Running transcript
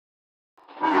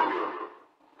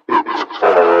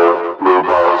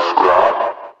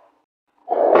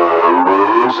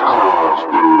Hey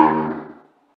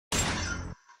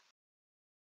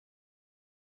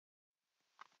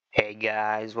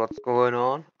guys, what's going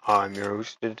on? I'm your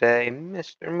host today,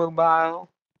 Mr. Mobile,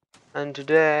 and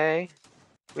today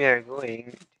we are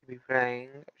going to be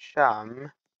playing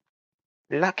some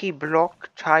Lucky Block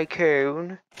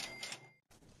Tycoon.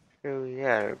 So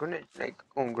yeah, we're gonna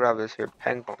go and grab this here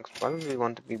ping pong spot. We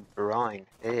want to be brine.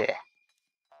 Yeah.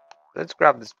 Let's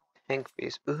grab this pink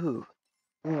piece. Ooh,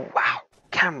 wow!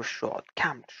 Camera shot,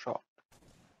 camera shot.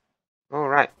 All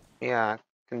right, yeah, I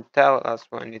can tell that's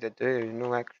what I need to do. There's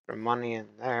no extra money in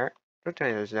there. Don't tell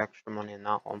me there's extra money in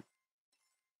that one.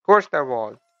 Of course there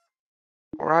was.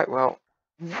 Alright, well.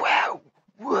 Whoa!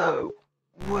 Whoa!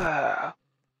 Whoa!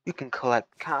 You can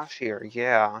collect cash here,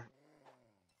 yeah.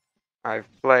 I've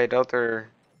played other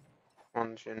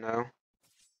ones, you know.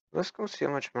 Let's go see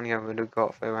how much money I would have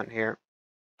got if I went here.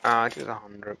 Just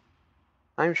 100.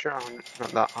 I'm sure 100's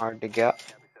not that hard to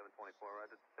get.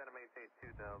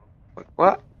 Wait,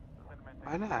 what?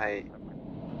 Why did I?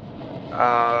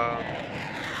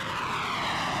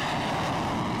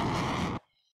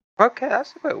 Okay,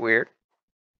 that's a bit weird.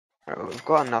 Alright, we've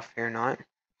got enough here now.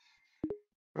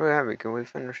 Oh, there we go, we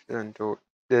finished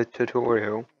the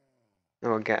tutorial.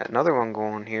 Then we'll get another one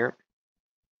going here.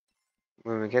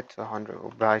 When we get to 100,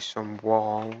 we'll buy some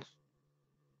walls.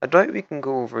 I doubt we can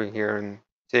go over here and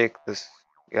take this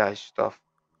guy's stuff.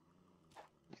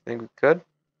 You think we could?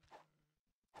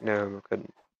 No, we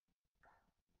couldn't.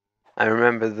 I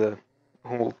remember the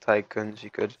old tycoons. You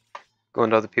could go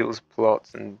into other people's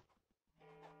plots and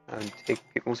take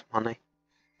people's money.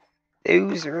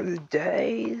 Those are the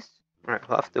days. Right,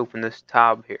 we'll have to open this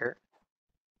tab here.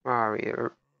 Where are we?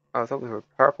 Oh, I thought we were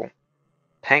purple.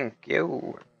 Pink,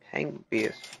 yo, pink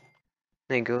base.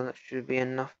 There you go, that should be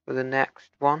enough for the next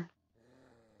one.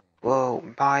 Whoa,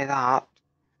 buy that.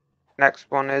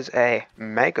 Next one is a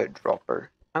Mega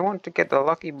Dropper. I want to get the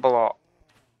Lucky Block.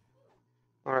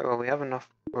 Alright, well we have enough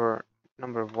for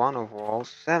number 1 of walls.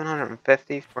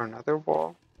 750 for another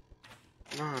wall?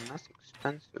 Man, that's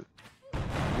expensive.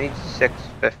 Need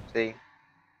 650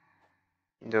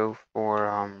 though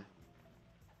for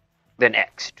the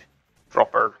next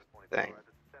dropper thing.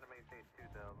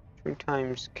 2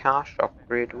 times cash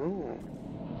upgrade. Ooh.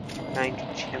 90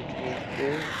 chimney.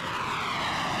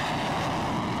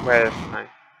 Where is my?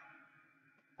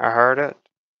 I heard it,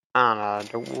 and I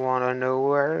don't want to know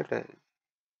where it is.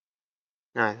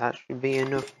 Now that should be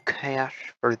enough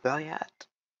cash for that.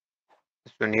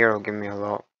 This one here will give me a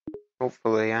lot.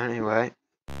 Hopefully, anyway.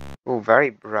 Oh,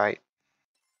 very bright.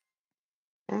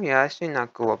 Oh yeah, I seen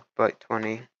that go up by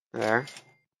 20 there.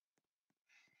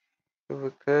 So we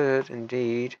could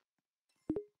indeed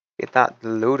get that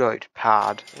loadout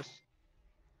pad.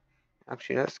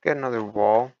 Actually, let's get another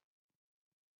wall.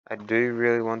 I do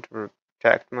really want to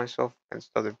protect myself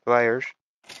against other players.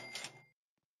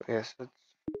 But yes, let's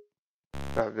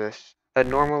grab this. A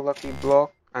normal lucky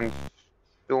block and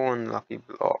stone lucky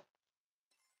block.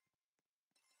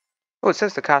 Oh, it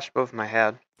says the cash above my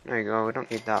head. There you go, we don't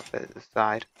need that bit at the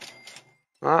side.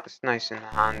 Well, that's nice and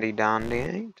handy dandy,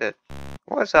 ain't it?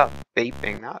 What is that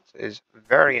beeping? That is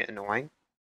very annoying.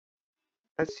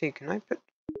 Let's see, can I put...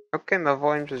 Okay, my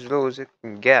volume's as low as it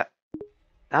can get.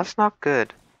 That's not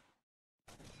good.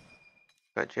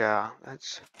 But yeah,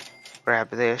 let's grab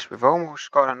this. We've almost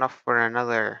got enough for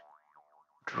another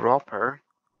dropper.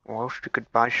 Or else we could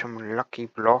buy some lucky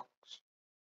blocks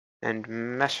and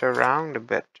mess around a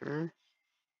bit.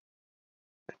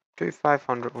 Do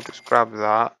 500, we'll just grab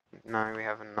that. Now we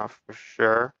have enough for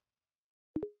sure.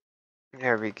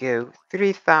 There we go.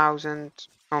 3,000,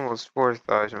 almost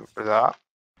 4,000 for that.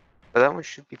 But that one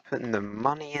should be putting the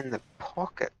money in the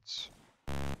pockets.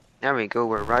 There we go,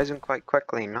 we're rising quite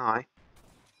quickly now.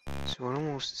 So we're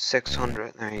almost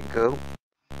 600, there you go.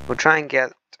 We'll try and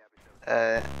get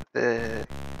the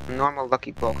normal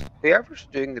lucky box. Whoever's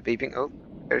doing the beeping, oh,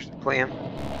 there's the plane. That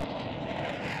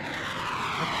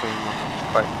plane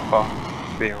looks quite fun,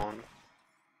 to be honest.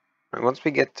 Right, once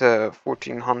we get to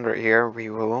 1400 here, we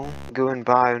will go and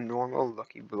buy a normal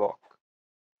lucky block.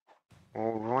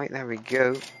 Alright, there we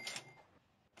go.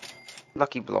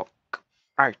 Lucky block.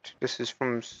 Right, this is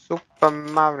from Super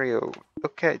Mario.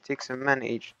 Okay, it takes a minute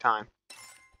each time.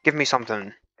 Give me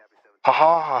something.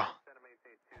 Haha!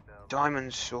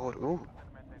 Diamond sword. Ooh,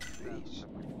 please.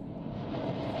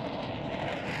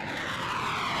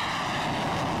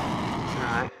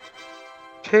 Right.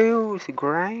 2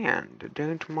 grand.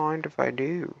 Don't mind if I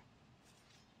do.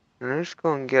 Let's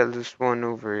go and get this one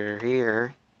over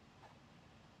here.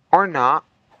 Or not.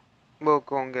 We'll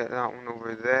go and get that one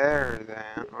over there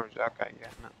then. Or is that guy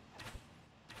getting it?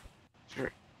 Is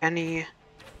there any...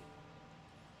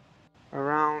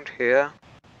 around here.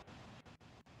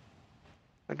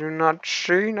 I do not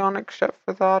see none except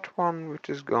for that one, which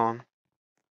is gone.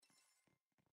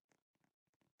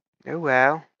 Oh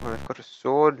well, I've got a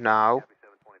sword now.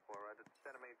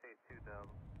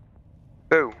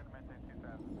 Boom.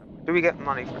 Do we get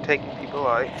money for taking people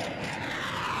out?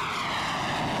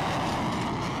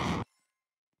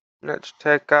 Let's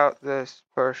take out this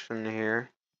person here.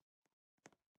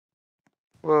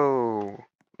 Whoa.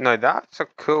 No, that's a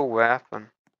cool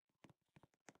weapon.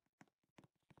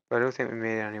 But I don't think we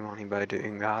made any money by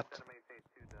doing that.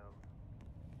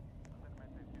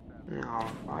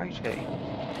 Alrighty.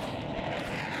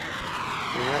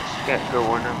 Let's get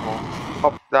going and we'll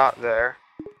pop that there.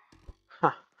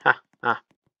 Ha ha ha.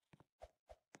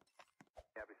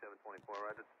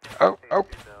 Oh, oh,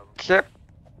 Kip.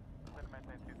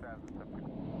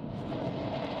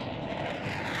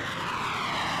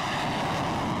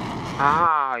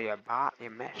 Ah, you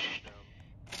missed.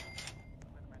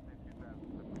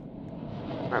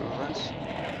 Right, well, let's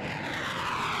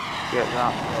get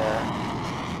that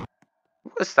there.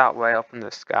 What's that way up in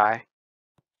the sky?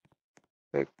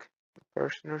 Like a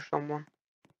person or someone?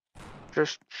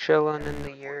 Just chilling in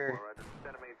the air.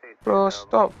 Bro,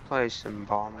 stop placing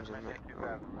bombs in me.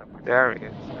 Oh, there he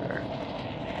is there.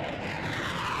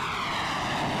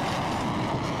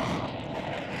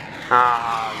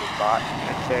 Ah, you bot,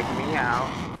 can't take me out.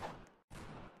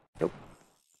 Nope.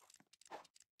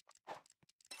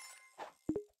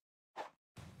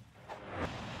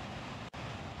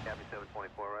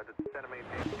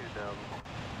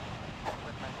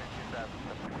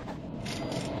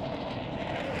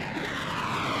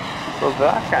 Well,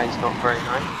 that guy's not very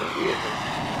nice, but he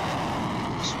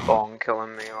isn't. Spawn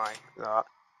killing me like that.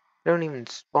 I don't even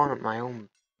spawn at my own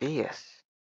base.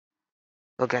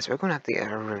 Well, guys, we're gonna have to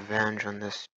get a revenge on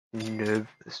this noob,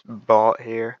 this bot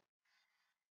here.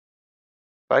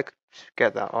 If I could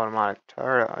get that automatic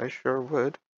turret, I sure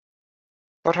would.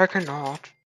 But I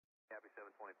cannot.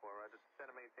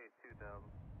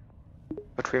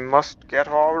 But we must get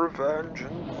our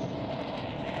vengeance.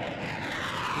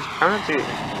 He's currently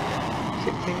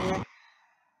kicking me.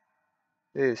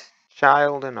 This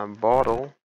child in a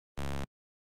bottle.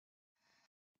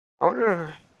 I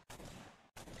wonder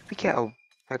if we get a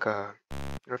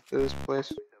roof to this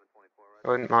place. I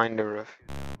wouldn't mind a roof.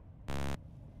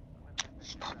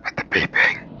 Stop with the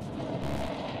beeping.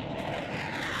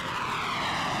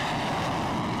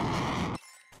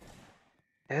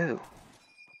 Oh.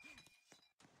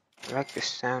 I like the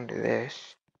sound of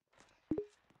this.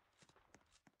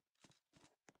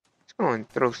 Let's go and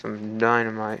throw some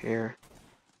dynamite here.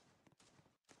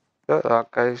 Is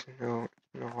that guys? No,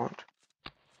 it's not.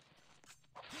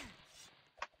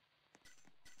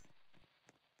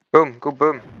 Boom, go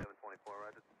boom.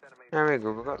 There we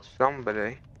go, we got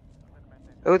somebody.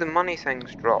 Oh, the money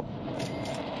thing's dropped. Let's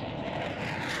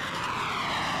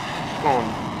go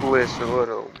and place a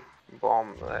little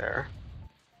bomb there.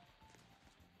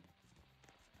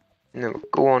 And then we'll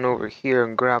go on over here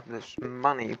and grab this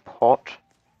money pot.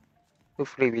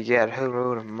 Hopefully we get a whole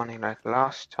load of money like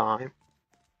last time.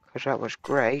 Because that was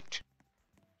great.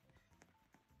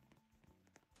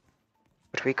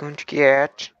 What are we going to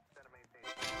get?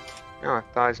 Oh,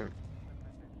 1,000.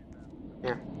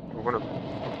 Yeah, we're gonna...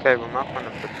 Okay, we're not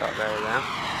gonna put that there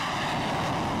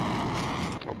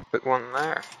then. We'll put one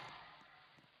there.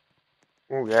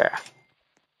 Oh yeah.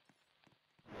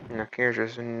 Now here's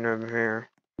this over here.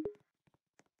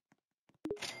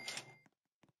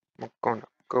 I'm gonna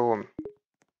go and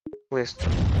place the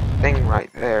thing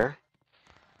right there.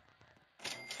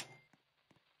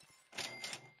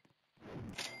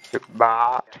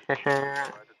 Goodbye.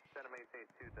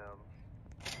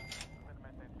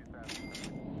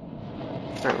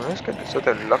 Right, let's get this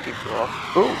other lucky block.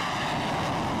 Ooh.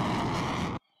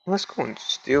 Let's go and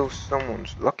steal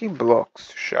someone's lucky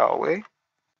blocks, shall we?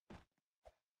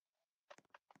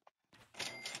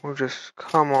 We'll just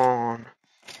come on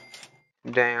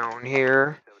down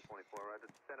here.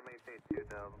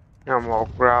 And we'll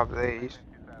grab these.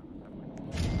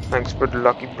 Thanks for the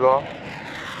lucky block.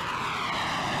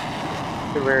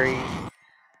 3,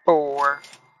 4.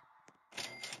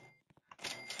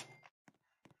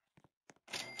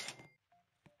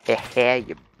 Hehe,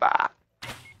 you bot.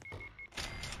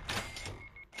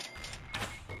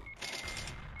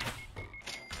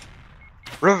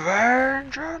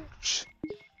 Revengeance!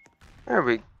 There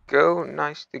we go.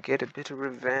 Nice to get a bit of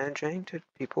revenge, ain't it,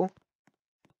 people?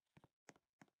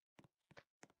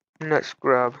 Let's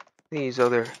grab these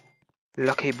other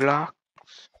lucky blocks.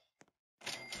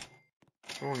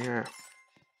 Oh yeah.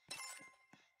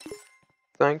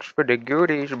 Thanks for the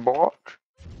goodies, bot.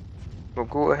 Well,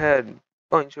 go ahead and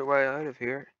punch your way out of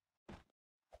here.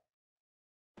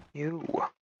 You.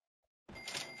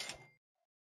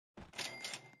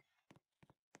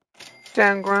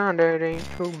 10 grand, that ain't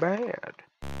too bad.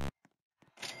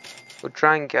 We'll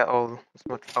try and get as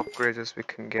much upgrades as we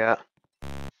can get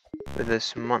with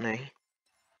this money.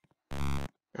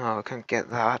 Oh, I can't get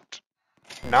that.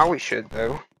 Now we should,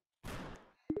 though.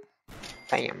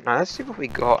 Damn, now let's see what we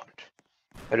got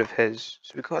out of his.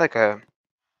 So we got like a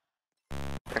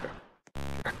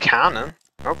cannon.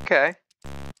 Okay,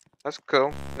 that's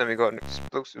cool. Then we got an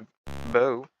explosive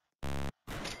bow.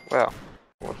 Well,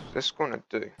 what's this gonna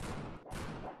do?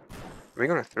 Are we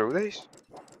gonna throw these?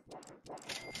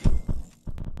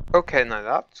 Okay, now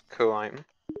that's cool.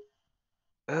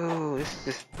 Oh, this is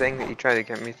this thing that you try to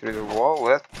get me through the wall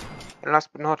with. And last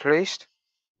but not least,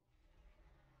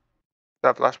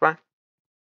 that flashbang.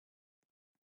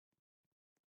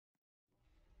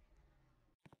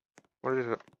 What is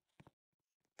it?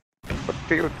 What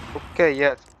do you? Okay,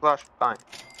 yeah, it's a flashbang.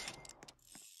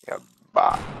 Yeah,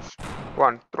 bash. Go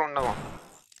on, throw another one.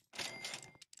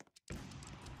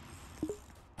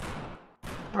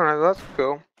 Alright, that's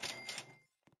cool.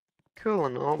 Cool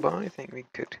and all, but I think we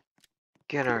could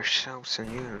get ourselves a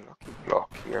new lucky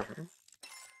block here.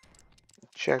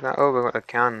 Check that. Oh, we got a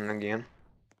cannon again.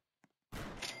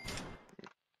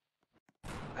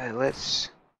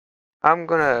 I'm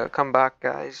gonna come back,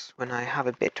 guys, when I have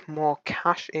a bit more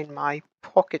cash in my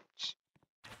pockets.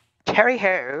 Terry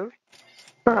ho!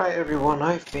 Alright, everyone,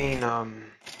 I've been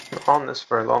on this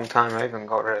for a long time. I even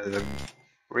got rid of the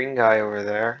green guy over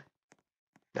there.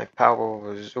 My power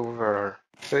was over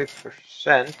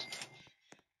 2%.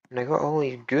 And I got all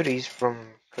these goodies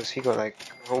because he got like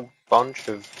a whole bunch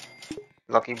of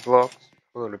lucky blocks,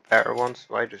 a little better ones,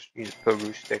 so I just used a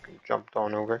pogo stick and jumped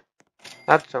on over.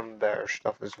 Had some better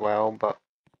stuff as well, but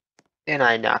then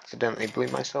I accidentally blew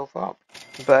myself up.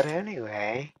 But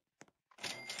anyway,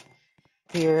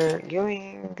 we're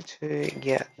going to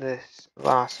get this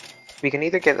last. We can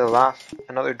either get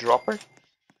another dropper,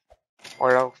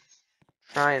 or else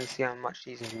try and see how much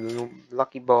these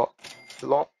lucky blocks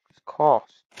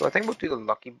cost. So I think we'll do the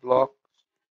lucky blocks.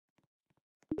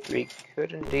 We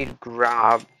could indeed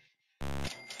grab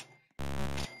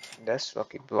this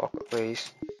lucky block at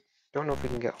least. Don't know if we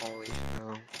can get all these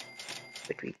though.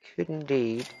 But we could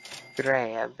indeed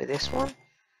grab this one.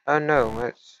 Oh no,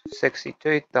 it's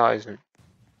 62,000.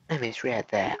 I misread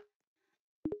that.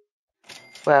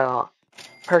 Well,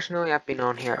 personally I've been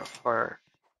on here for,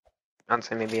 I'd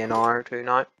say maybe an hour or two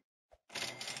now.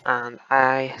 And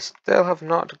I still have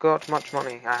not got much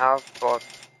money. I have bought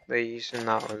these and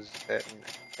that was it,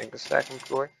 I think the second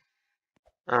floor.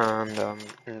 And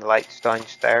the lights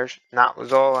downstairs. And that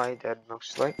was all I did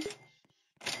mostly.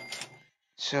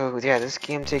 So yeah, this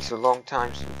game takes a long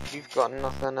time, so if you've got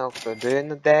nothing else to do in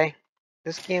the day,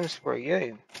 this game's for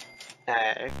you.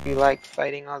 If you like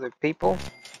fighting other people,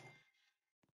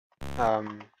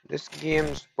 this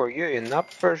game's for you, and that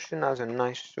person has a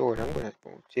nice sword. I'm gonna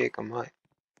go take him out.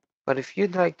 But if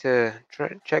you'd like to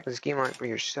check this game out for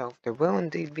yourself, there will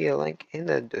indeed be a link in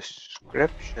the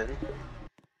description.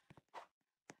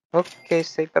 Okay,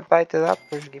 say bye-bye to that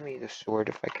person. Give me the sword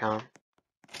if I can.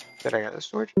 Did I get the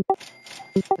sword?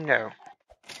 No.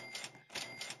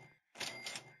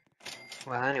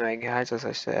 Well, anyway, guys, as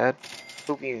I said,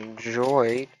 hope you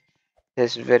enjoyed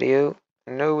this video.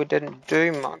 I know we didn't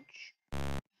do much.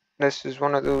 This is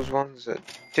one of those ones that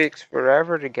takes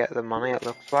forever to get the money, it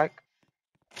looks like.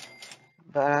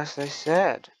 But as I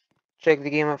said, check the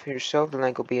game out for yourself. The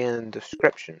link will be in the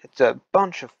description. It's a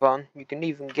bunch of fun. You can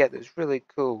even get this really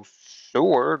cool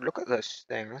sword. Look at this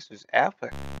thing. This is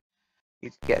epic. You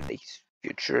could get these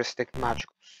futuristic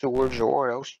magical swords,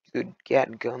 or else you could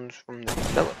get guns from the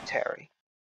military.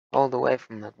 All the way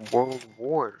from the World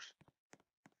Wars.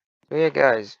 So yeah,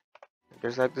 guys, I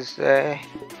just like to say,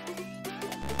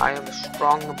 I am a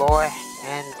strong boy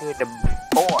and good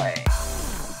boy.